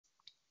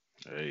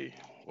Hey,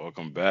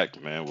 welcome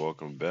back, man.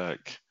 Welcome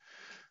back.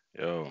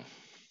 Yo,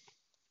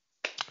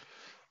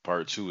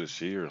 part two is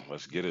here.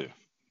 Let's get it.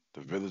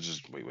 The village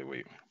is.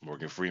 Wait.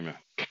 Morgan Freeman.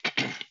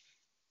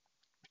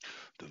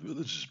 The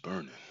village is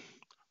burning.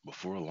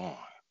 Before long,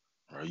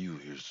 Ryu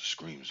hears the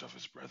screams of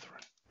his brethren.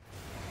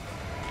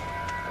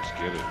 Let's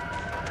get it.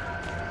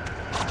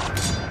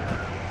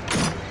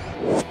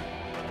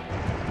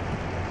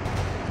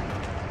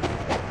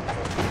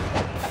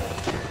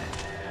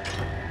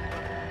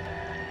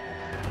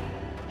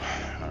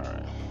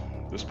 Alright.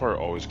 This part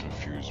always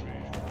confused me.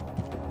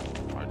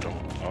 I don't.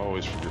 I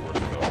always forget where to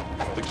go.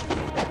 I think it's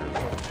over here,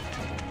 though.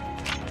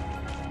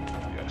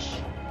 Yes.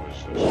 What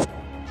is this?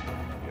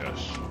 Yes.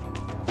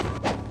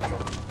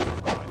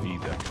 I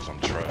need that because I'm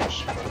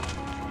trash.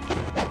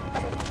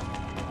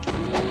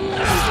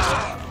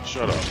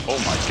 Shut up. Oh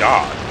my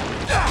god.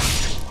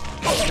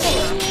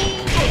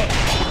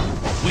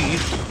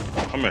 Weave.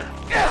 Come here.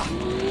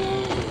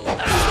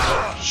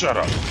 Shut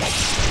up.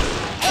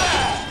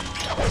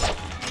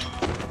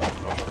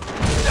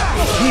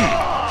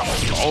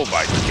 Oh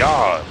my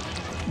god.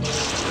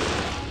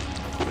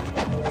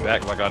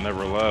 Back like I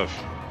never left.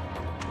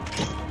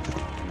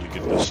 Let me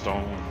get this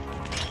stone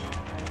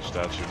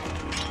statue.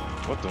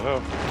 What the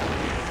hell?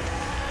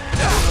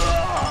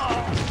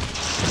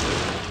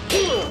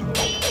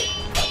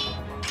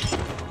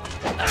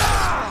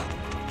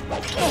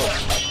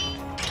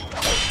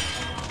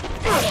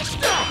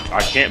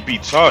 I can't be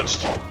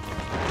touched.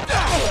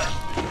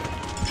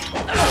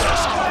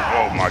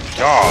 Oh my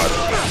god.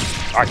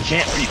 I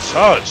can't be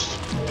touched.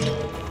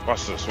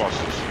 Watch this, watch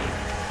this.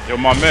 Yo,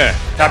 my man,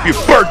 happy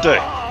birthday.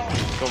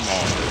 Come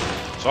on.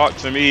 Talk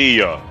to me.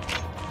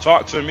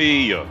 Talk to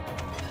me. Alright,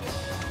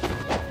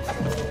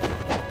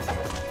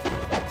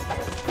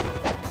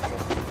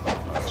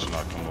 so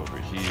now come over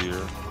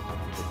here.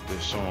 Put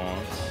this on.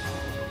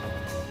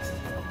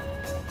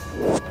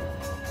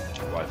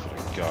 Life of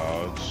the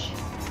gods.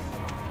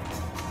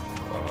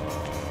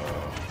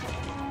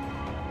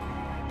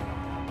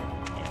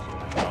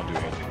 Okay, I don't do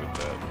anything with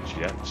that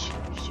yet.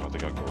 So I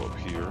think I'll go up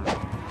here.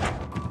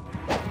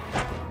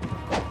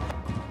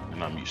 And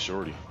I meet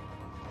Shorty.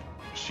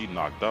 She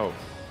knocked out.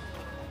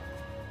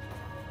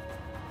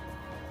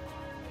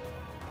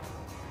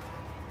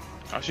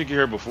 I should get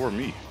her before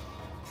me.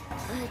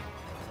 A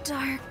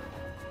dark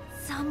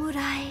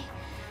samurai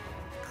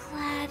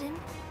clad in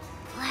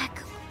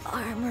black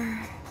armor.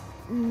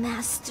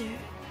 Master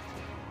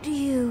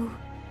Ryu,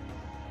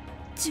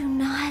 do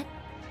not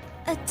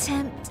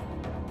attempt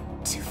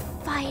to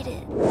fight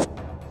it.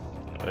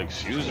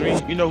 Excuse me?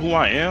 You know who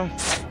I am?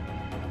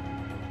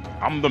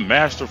 I'm the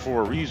master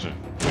for a reason.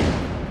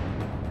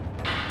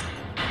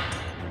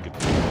 Get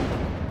the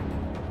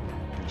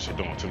you say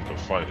don't attempt to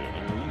fight it.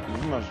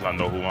 You must not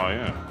know who I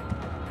am.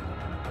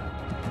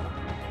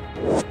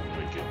 Let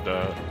me get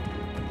that.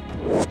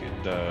 Let me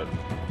get that.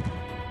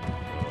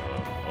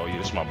 Oh yeah,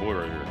 this is my boy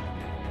right here.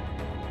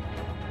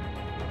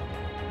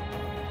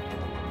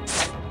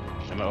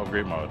 Can I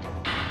upgrade my...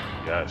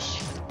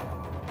 Yes.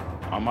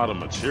 I'm out of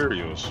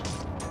materials.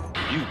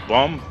 You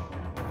bum.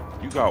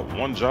 You got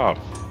one job.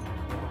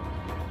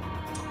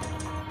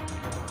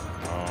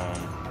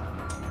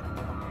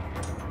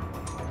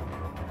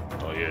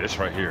 Oh yeah, this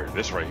right here.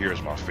 This right here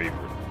is my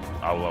favorite.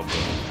 I love the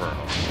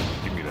Inferno.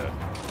 Give me that.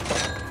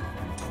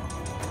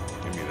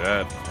 Give me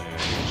that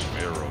and some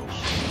arrows.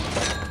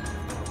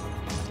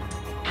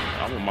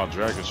 I want my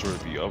dragon sword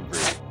to be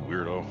upgraded,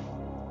 weirdo.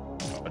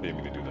 I didn't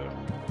mean to do that.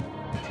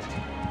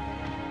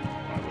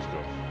 Alright, let's go.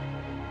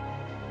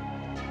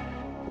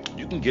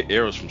 You can get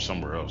arrows from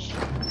somewhere else.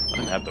 I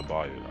didn't have to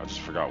buy it. I just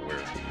forgot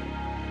where.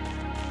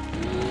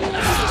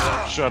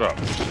 Shut up.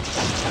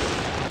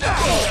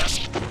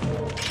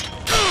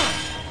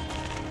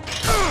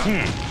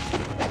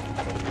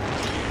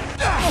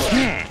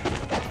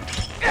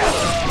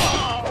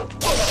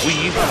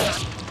 Weave.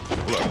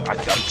 Look,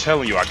 I'm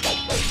telling you, I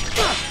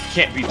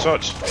can't be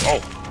touched.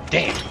 Oh,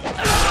 damn.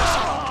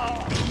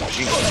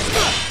 Jesus.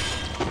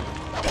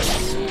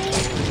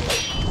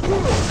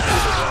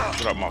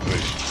 Get out my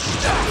face.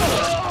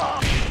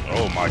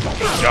 Oh my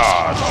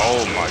god.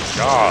 Oh my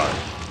god.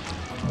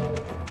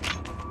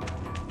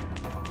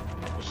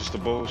 Was this the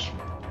bows?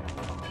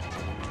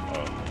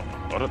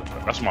 Oh,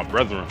 that's my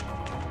brethren.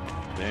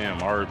 Damn,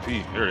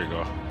 RP. There you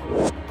go.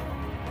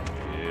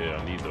 Yeah,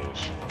 I need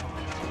those.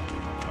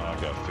 I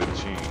got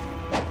 15.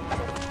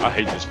 I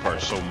hate this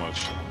part so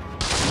much.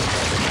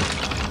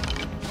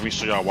 Let me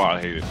show y'all why I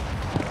hate it.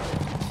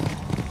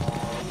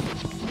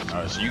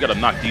 Alright, so you gotta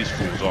knock these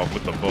fools off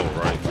with the bow,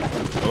 right?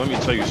 But let me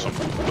tell you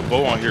something. The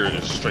bow on here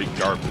is straight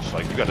garbage.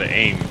 Like, you gotta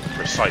aim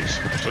precise.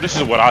 So this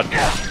is what I do.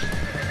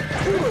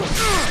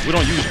 We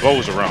don't use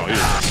bows around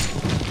here.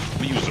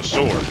 We use a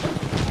sword.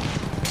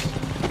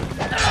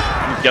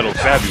 I'm ghetto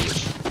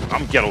fabulous.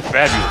 I'm ghetto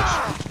fabulous.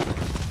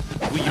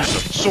 We use a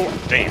sword.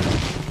 Damn.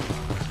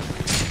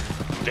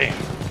 Damn.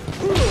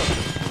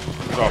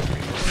 Get off me.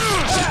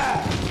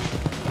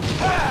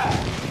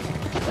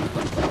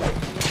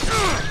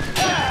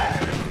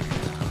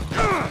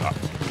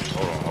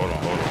 Hold on.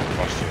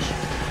 Watch this.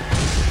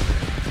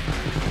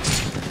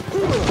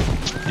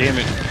 Damn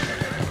it.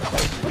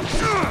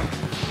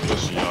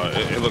 Listen, y'all,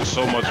 it looks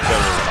so much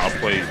better when I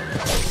play.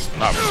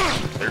 Not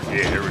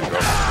yeah, here we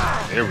go.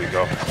 Here we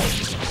go.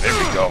 There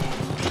we go.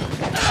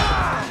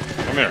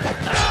 Come here.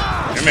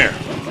 Come here.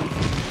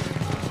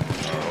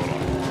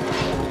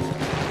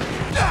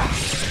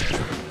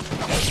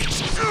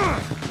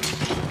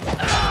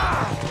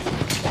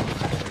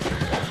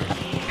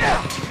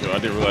 Yo, I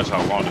didn't realize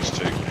how long this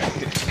takes.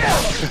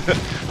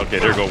 Okay,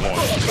 there go one.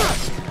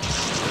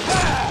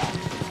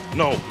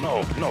 No,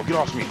 no, no, get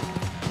off me.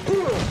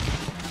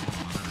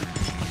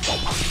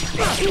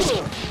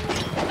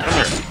 Come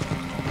here.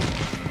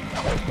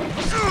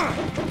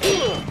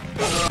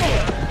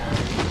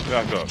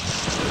 Back up.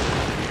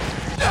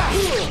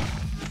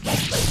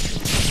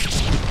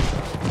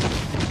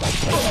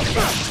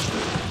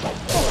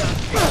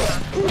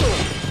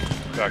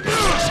 Back up.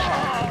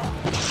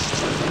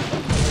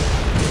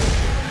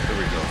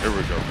 Here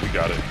we go. We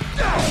got it.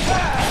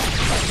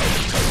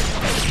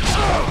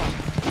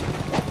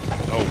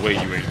 No way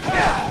you ain't.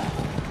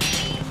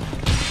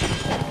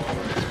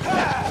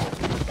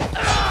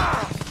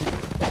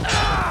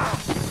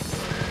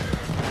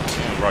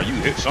 Damn, bro, you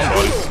hit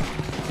somebody.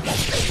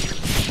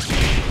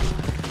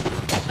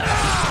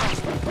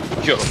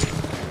 Yo,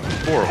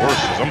 poor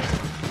horses.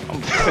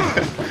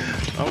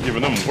 I'm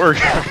giving them work.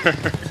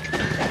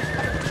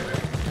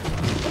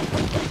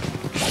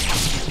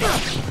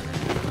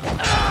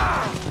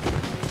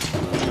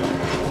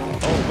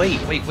 Wait.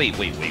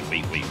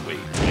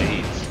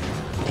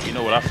 You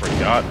know what I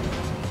forgot?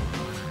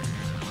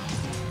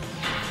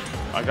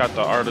 I got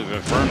the Art of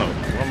Inferno.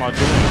 What am I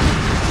doing?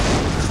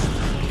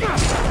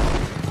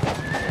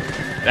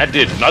 That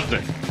did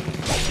nothing.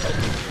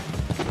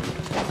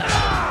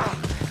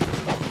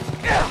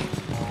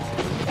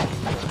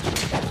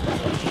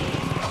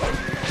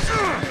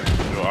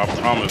 Yo, I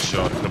promise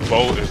y'all, the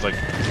bow is like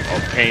a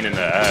pain in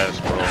the ass,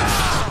 bro.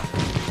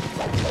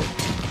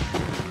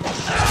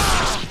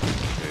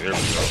 There we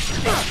go.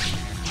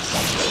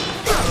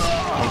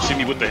 Come see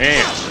me with the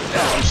hands.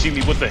 Come see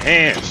me with the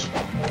hands.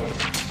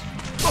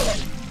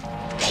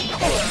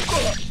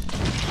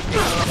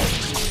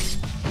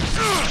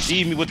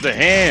 See me with the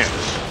hands.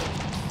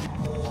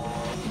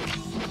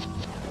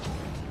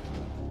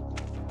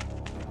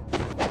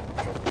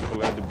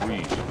 Glad to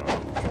breathe.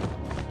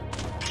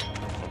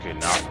 Okay,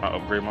 now I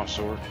upgrade my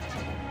sword.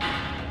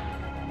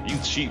 You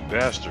cheap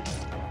bastard.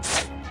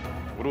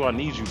 What do I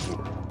need you for?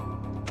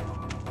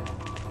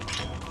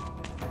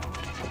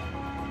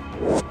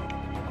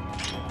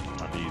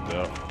 I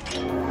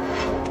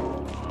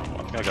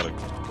think I gotta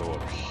go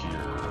up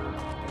here.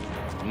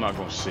 I'm not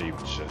gonna save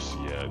just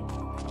yet.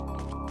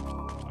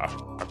 I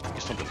think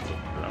it's something to do.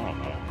 I don't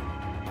know.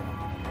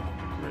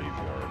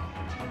 Graveyard.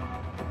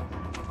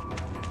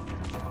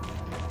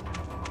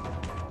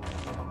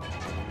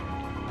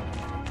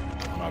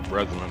 My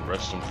brethren,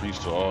 rest in peace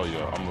to all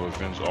y'all. I'm gonna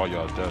avenge all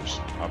y'all deaths.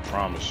 I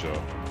promise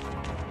y'all.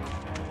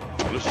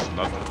 Oh, this is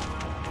nothing.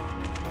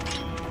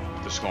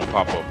 This is gonna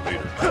pop up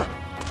later.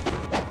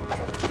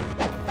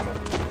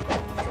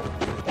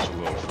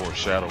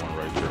 Foreshadowing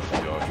right there for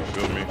y'all, you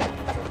feel me?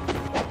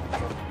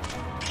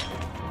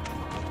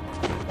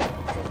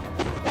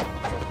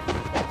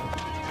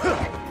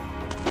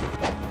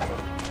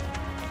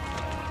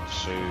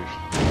 Save.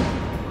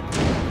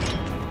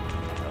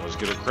 Now let's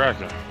get it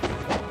cracking.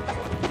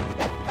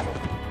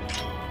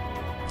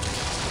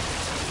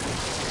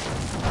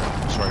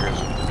 This right here is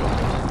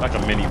like a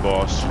mini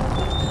boss,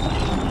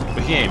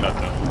 but he ain't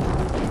nothing.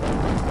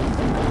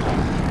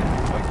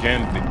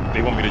 Again,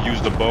 they want me to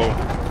use the bow.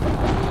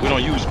 We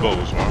don't use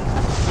bows, man.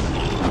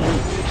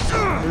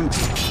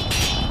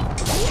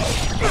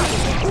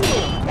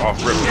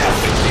 Off rip,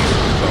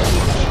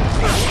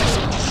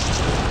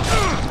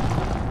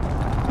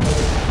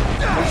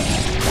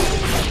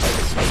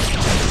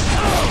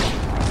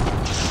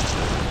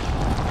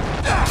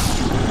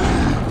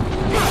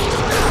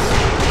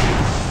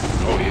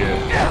 Oh yeah.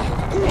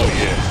 Oh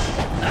yeah.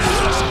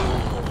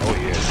 Oh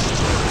yeah.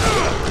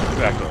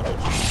 Back up.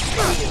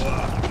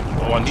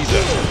 Oh, I need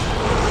that.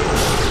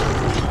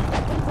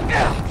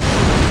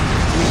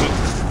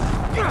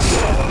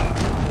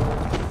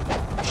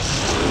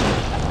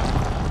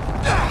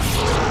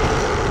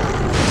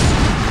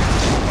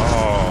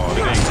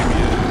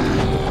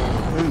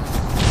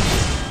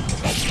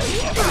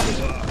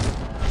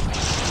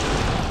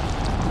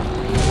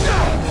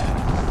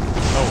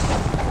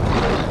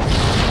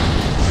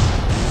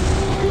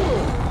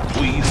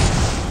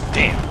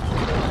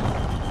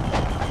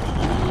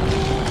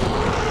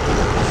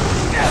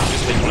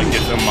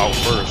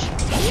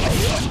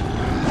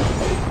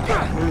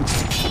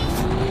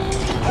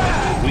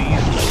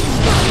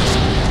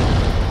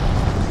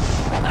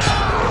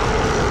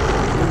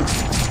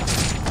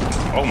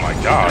 Oh my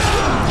God.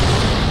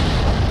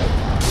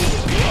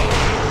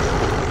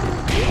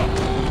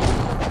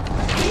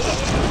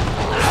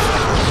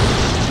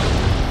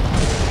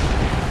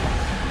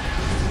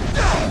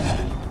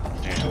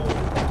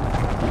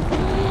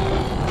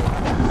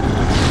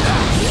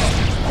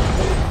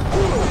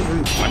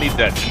 I need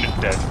that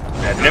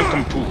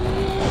nincompoop.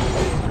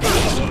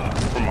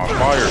 my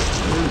fire.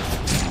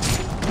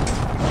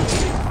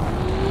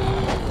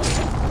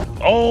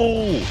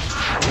 Oh!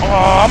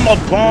 Oh, I'm a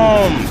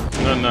bum!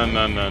 No, no,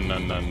 no, no, no,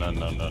 no, no, no,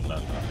 no, no, no,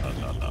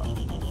 no, no.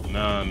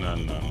 No, no,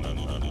 no, no,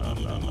 no, no,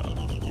 no, no.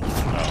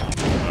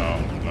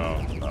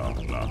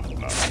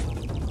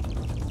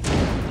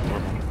 No.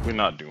 We're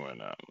not doing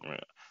that.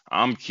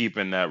 I'm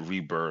keeping that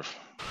rebirth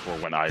for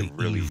when I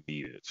really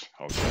need it.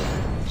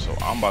 Okay. So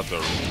I'm about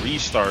to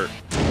restart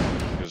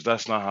because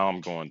that's not how I'm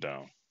going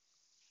down.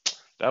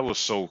 That was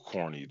so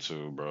corny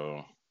too,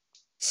 bro.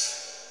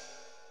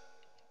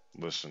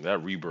 Listen,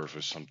 that rebirth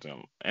is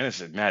something, and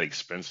it's mad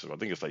expensive. I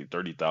think it's like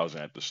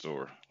 30,000 at the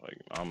store. Like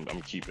I'm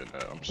keeping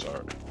that. I'm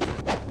sorry.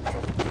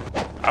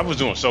 I was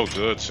doing so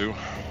good too.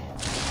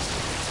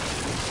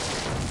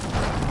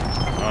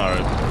 All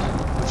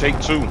right, take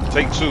two.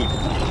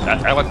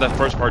 I like that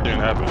first part didn't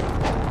happen.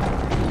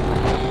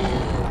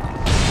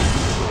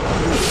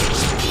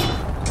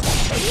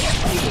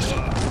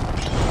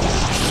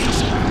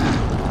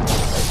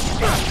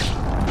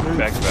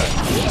 Back.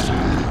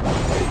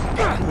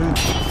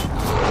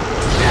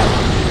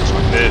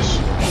 This.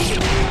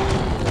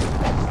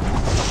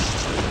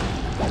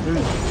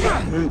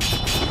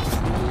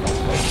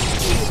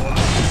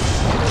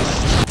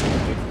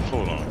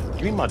 Hold on.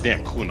 Give me my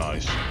damn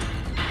kunais.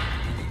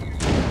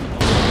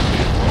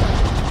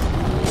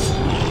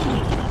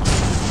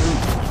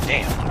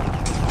 Damn.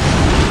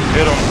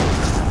 Hit him.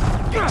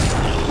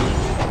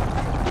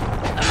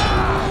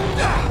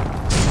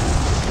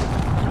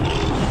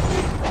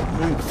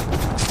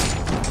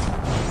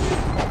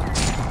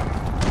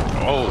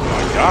 Oh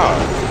my god.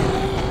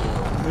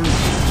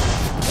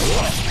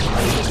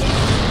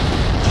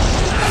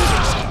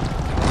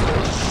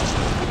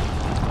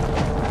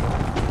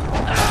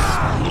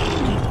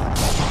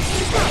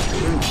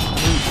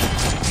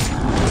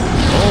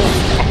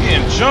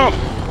 Jump!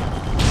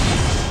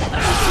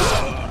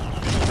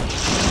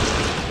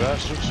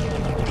 Bastards.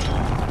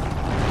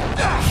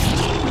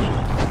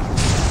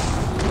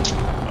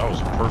 That was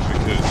a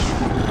perfect hit.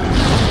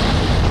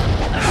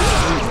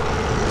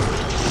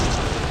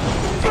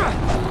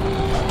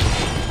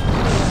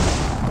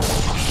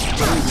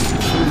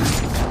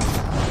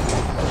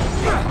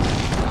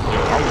 Yo,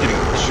 I'm getting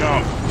a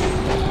jump.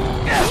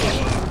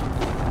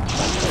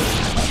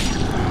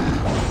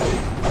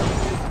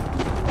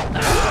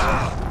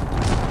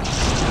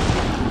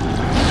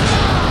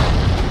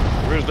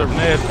 Where's the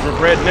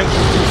red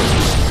ninja?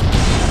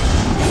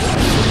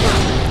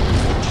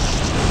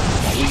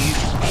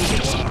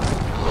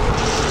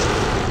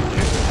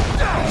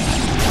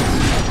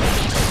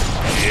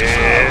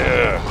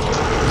 Yeah.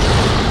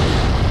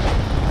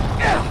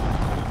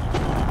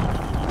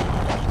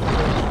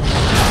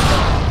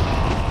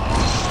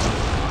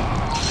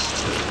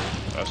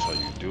 That's how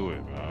you do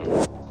it, man.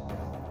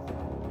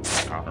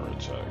 Counter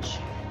attacks.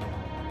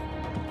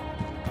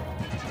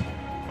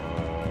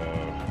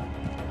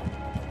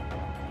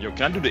 Yo,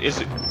 can I do the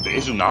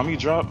Izunami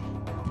drop?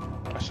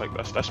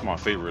 That's my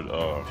favorite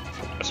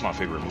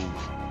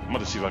move. I'm about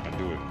to see if I can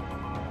do it.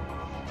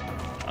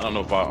 I don't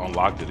know if I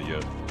unlocked it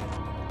yet.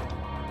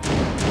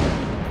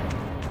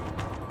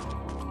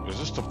 Is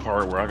this the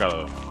part where I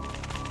gotta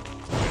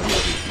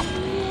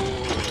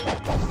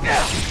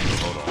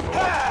hold on.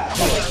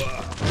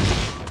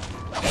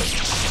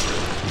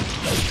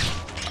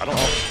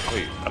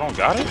 I don't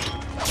got it?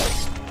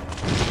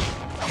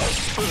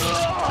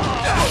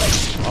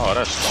 Oh,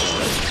 that's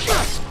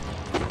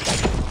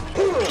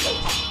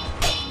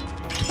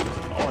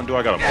oh, and do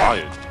I gotta buy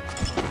it?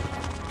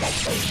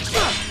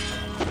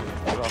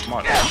 Get off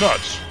my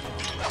nuts!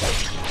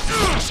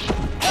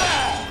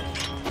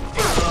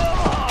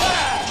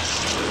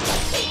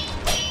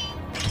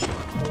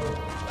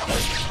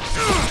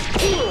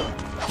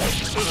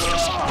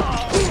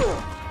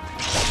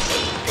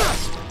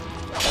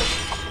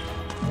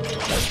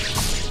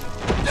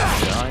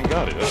 Yeah, I ain't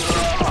got it. That's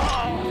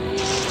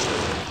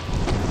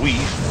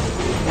weave.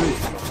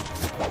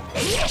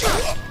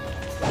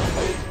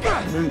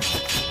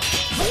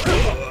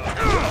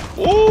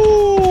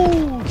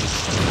 Ooh!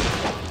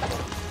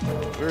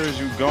 Where is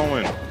you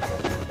going?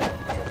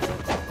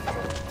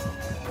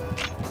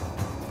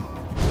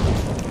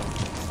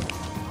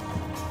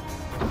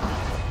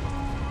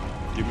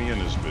 Get me in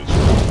this bitch.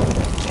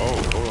 Oh,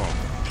 hold on.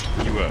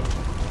 Where you at?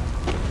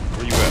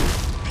 Where you at?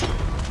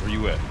 Where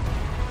you at?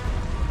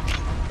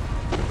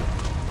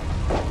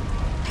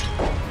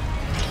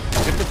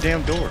 Hit the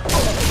damn door.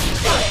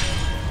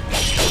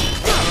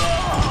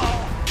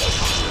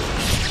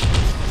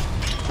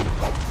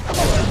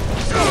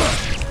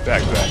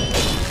 Back.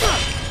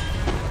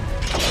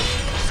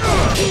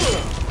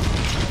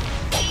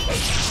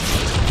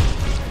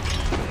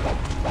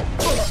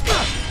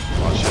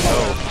 Watch your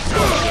health.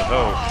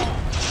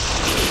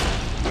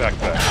 Back.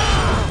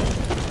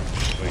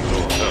 Wait,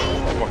 no.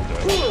 Fuck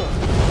that.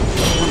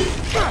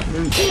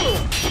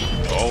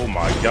 Oh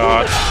my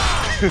god.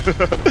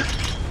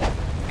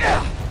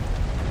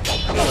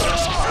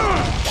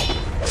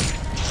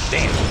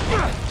 Damn.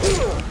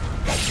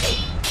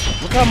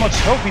 Look how much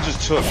health he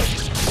just took.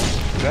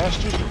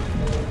 Bastard.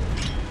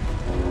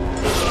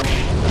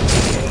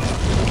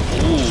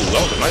 Ooh,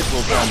 that was a nice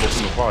little combo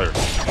from the fire.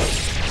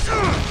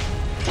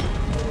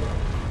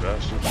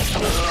 Bastard.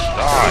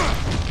 Die!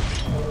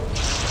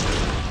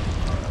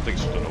 I think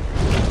it's something over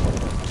here.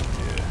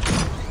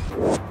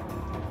 Yeah.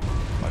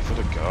 Life of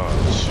the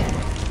gods.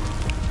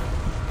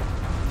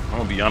 I'm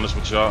gonna be honest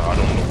with y'all, I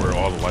don't know where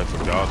all the life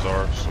of gods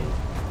are, so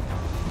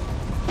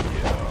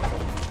yeah.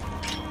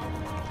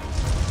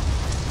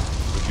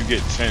 If you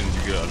get 10,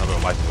 you get another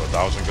life of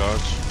 1,000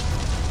 gods.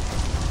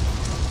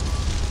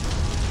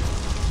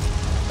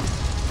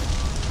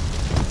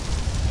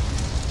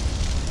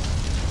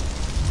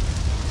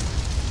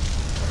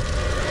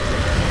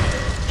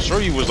 Sure,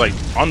 he was like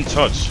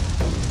untouched.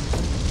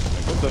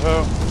 Like, what the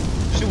hell?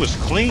 She was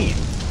clean.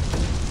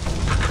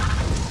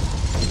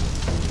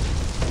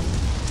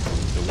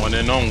 The one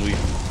and only.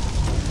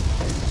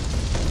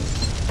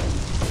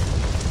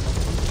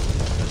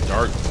 The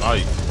Dark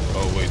Knight.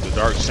 Oh wait, the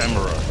Dark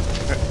Samurai.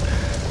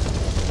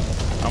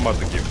 I'm about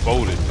to get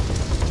folded.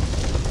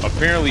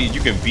 Apparently,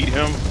 you can beat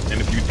him, and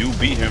if you do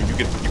beat him, you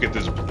get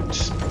this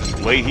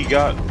blade he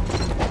got.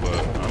 But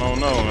I don't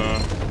know,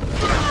 man.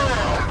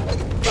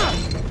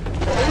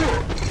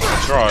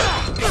 Try.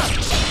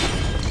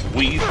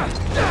 Weave.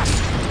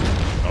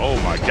 Oh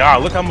my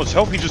god, look how much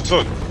health he just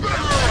took.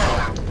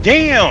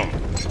 Damn!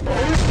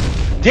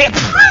 Damn!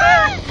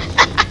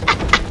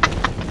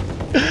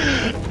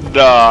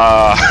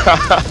 Nah.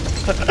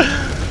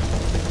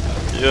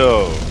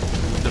 Yo.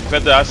 The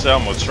fact that I said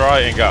I'm gonna try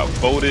and got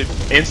voted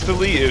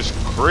instantly is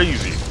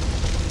crazy.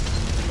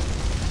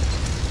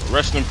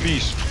 Rest in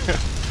peace.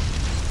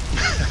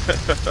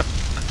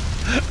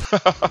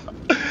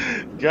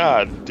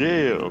 God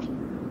damn.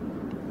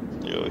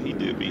 Yo, he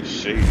did me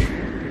shady.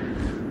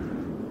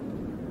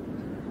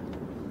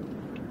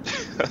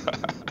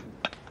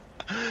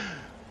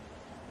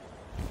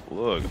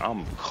 Look,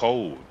 I'm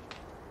cold.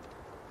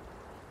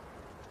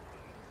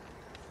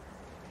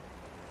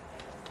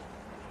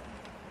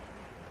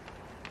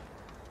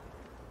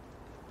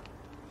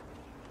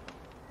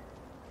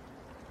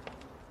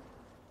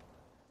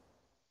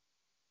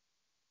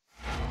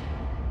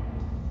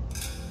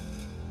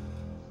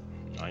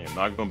 I am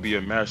not gonna be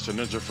a master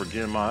ninja for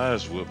getting my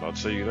ass whipped, I'll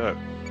tell you that.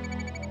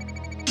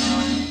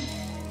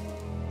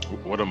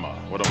 What am I?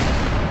 What am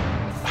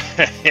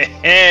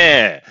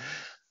I?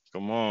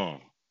 Come on.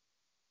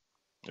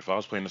 If I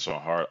was playing this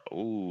on hard,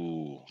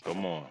 ooh,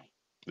 come on.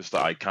 This is the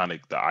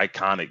iconic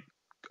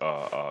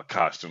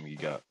costume he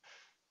got.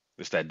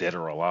 It's that Dead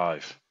or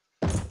Alive.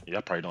 Yeah,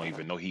 I probably don't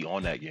even know he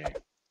on that game.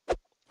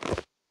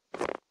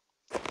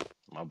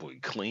 My boy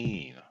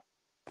clean.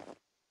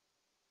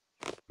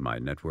 My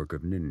network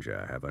of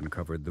ninja have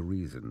uncovered the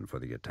reason for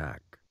the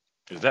attack.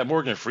 Is that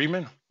Morgan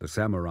Freeman? The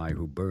samurai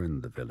who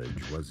burned the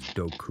village was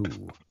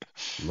Doku,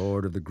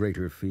 lord of the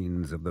greater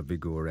fiends of the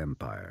Vigor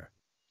Empire.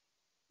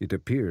 It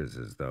appears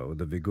as though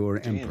the Vigor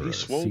Emperor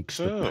seeks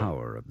the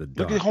power of the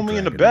dark. Look at homie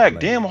in the back.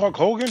 Damn, Hulk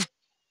Hogan.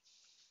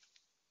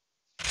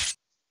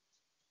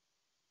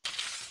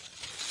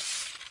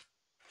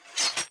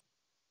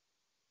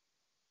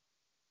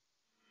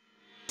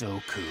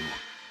 Doku.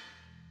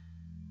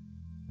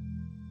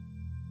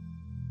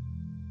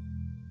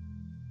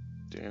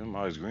 Damn,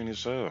 my eyes green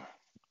as hell.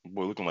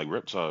 Boy, looking like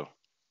Reptile.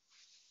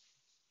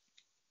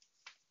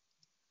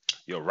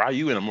 Yo,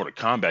 Ryu in a Mortal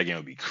Kombat game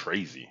would be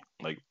crazy.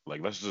 Like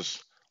let's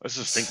just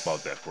think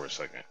about that for a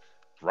second.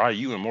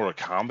 Ryu in Mortal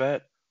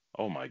Kombat?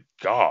 Oh my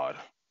god.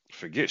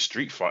 Forget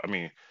Street Fight. I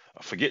mean,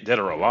 forget Dead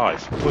or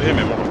Alive. Put him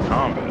in Mortal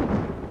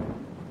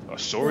Kombat. A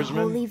swordsman?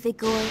 The Holy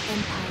Vigor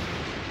Empire.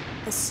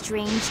 A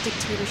strange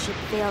dictatorship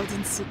veiled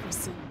in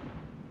secrecy.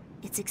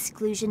 Its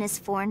exclusionist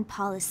foreign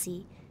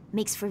policy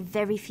makes for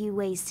very few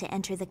ways to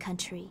enter the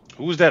country.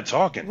 Who's that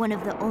talking? One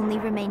of the only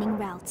remaining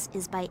routes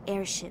is by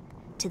airship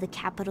to the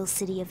capital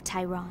city of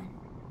Tehran.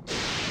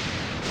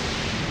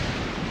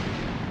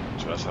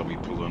 So that's how we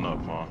pulling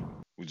up, huh?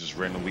 We just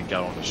randomly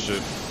got on the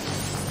ship.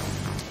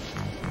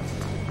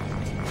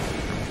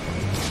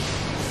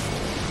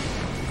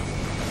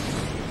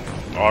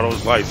 All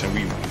those lights and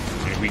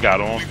we got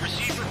on. We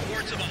received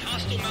reports of a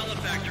hostile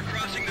malefactor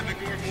crossing the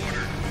Vigor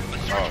border. A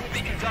search will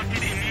be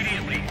conducted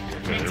immediately.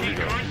 Okay, here we Maintain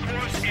go. current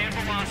course and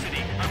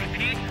velocity. I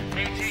repeat,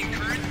 maintain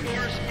current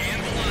course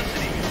and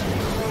velocity.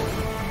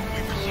 We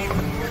received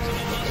reports of a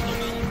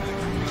hostile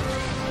malefactor.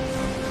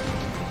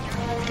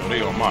 Oh,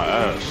 they on my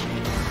ass.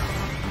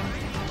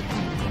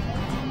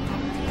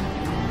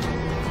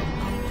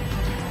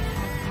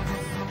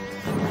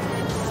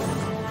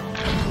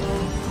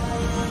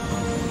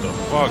 The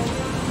fuck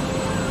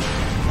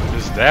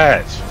is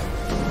that?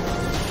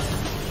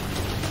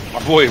 My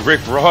boy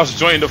Rick Ross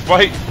joined the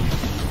fight.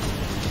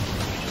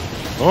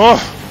 Oh,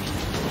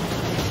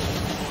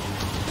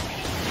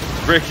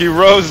 Ricky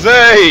Rose.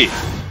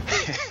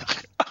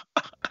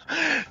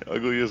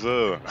 Ugly as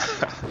hell.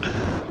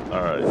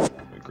 All right,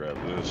 let me grab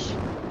this.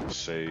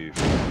 Save.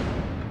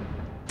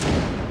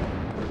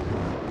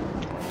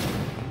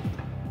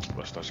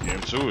 Let's get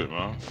into it,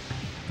 man.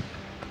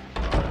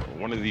 Alright,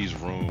 one of these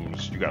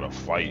rooms, you gotta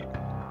fight.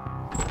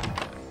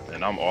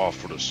 And I'm off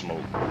for the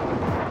smoke.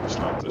 It's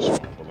not this one,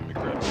 but let me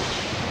grab this.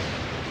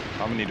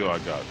 How many do I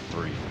got?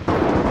 3.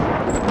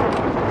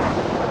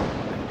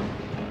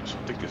 So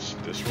I think it's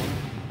this one.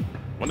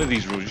 One of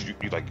these rules, you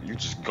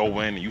just go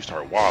in and you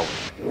start wilding.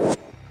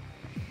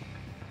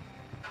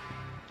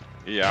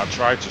 Yeah, I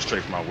tried to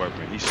strafe my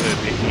weapon. He said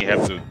he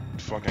had to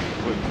fucking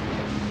quit.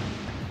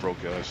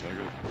 Broke ass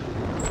nigga.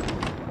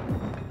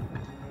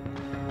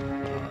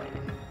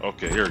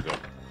 Okay, here we go.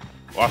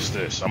 Watch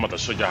this. I'm about to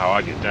show you how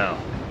I get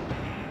down.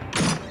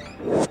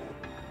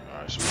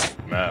 Alright, so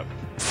map.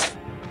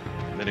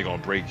 And then they're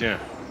gonna break in.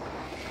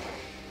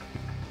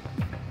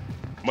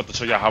 I'm about to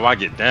show you how I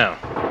get down.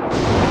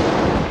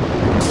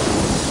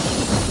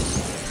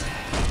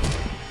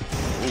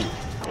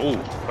 Ooh,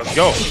 let's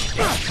go.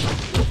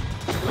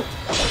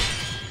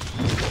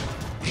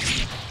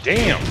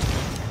 Damn.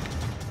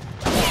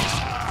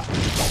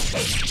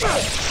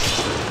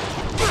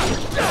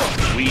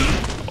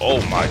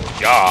 Oh my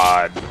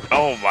god.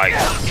 Oh my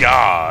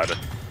god.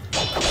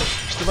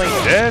 Still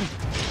ain't dead?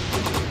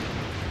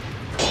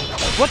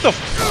 What the f—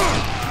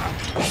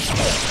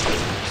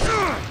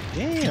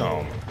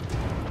 Damn.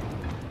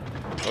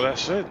 Oh,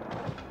 that's it?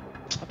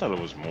 I thought it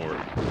was more.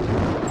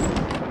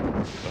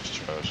 That's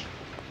trash.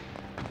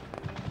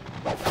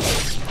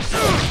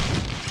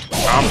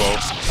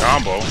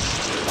 Combo.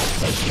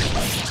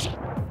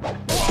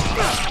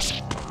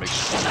 Makes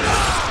sense.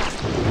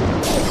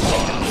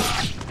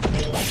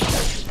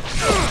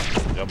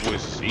 That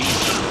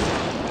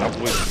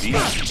boy's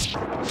easy.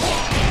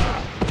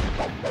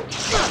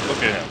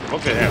 Look at him.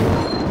 Look at him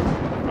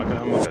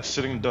like a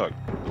sitting duck.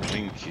 The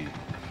wing key.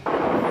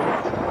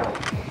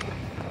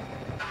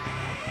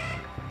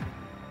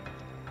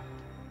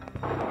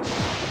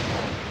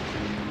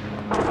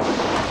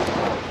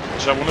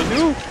 What I wanna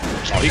do?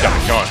 Oh, he got a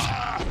gun.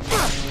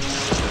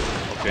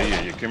 Okay,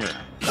 yeah, come here.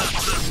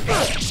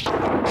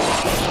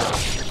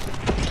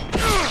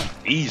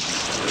 Easy.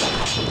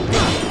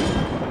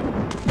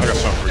 I got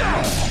something for you.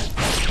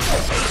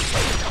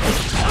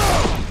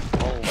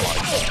 Oh my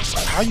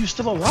god. How are you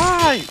still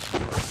alive?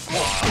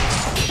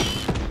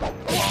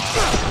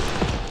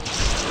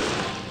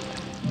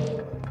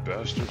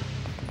 Bastard.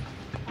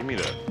 Give me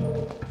that.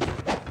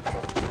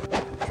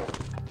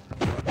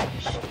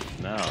 So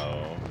now,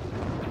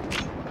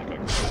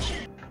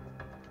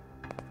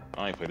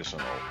 I ain't played this in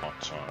a long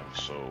time,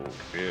 so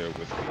bear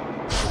with me.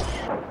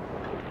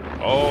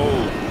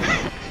 Oh!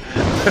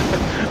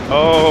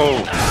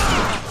 Oh!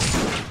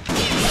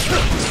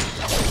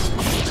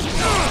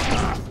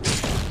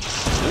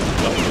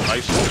 That was a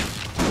nice one.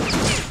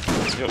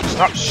 Yo,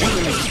 stop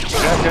shooting me,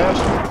 jackass!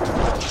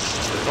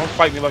 Don't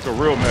fight me like a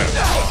real man.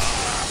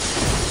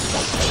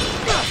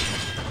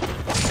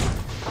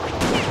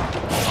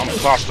 I'm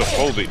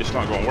claustrophobic. It's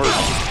not gonna work.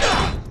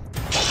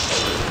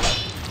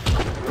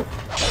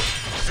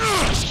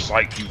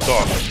 Like you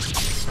thought.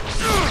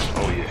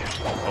 Oh yeah.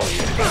 Oh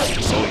yeah.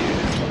 Oh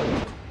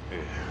yeah.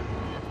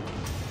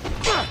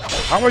 Yeah.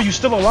 How are you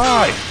still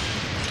alive?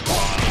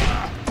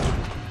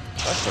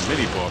 That's the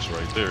mini boss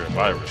right there, if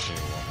I ever seen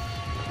one.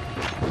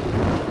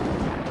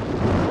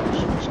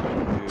 So let's go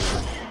here.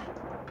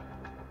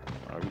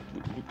 Alright,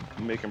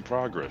 we're making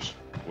progress.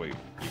 Wait,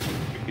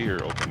 here,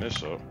 open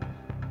this up.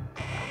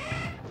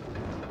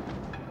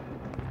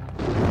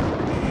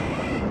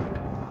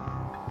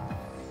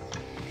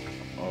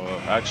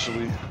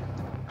 Actually,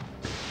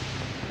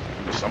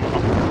 I'm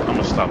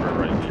gonna stop it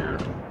right here.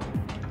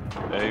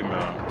 Hey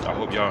man, I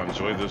hope y'all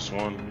enjoy this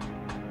one.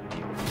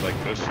 Like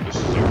this is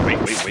a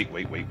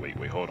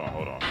wait, hold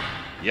on.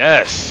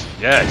 Yes,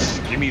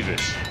 give me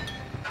this.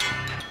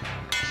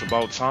 It's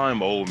about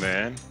time, old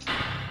man.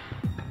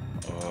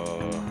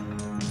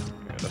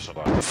 Yeah, that's a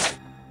lot.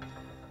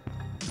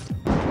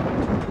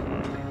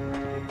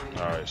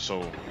 Alright,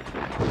 so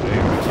hey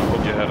man, I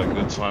hope you had a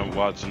good time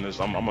watching this.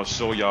 I'm gonna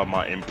show y'all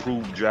my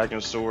improved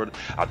dragon sword.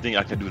 I think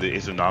I can do the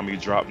Izanami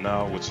drop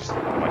now, which is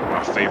like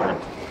my favorite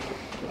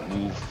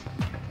move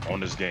on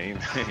this game.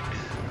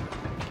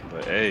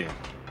 But hey,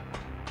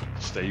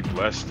 stay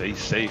blessed, stay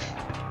safe,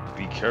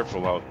 be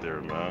careful out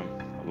there, man.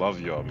 I love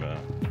y'all, man.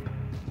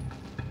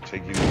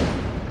 Take it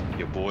easy.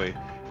 Your boy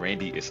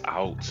Randy is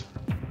out.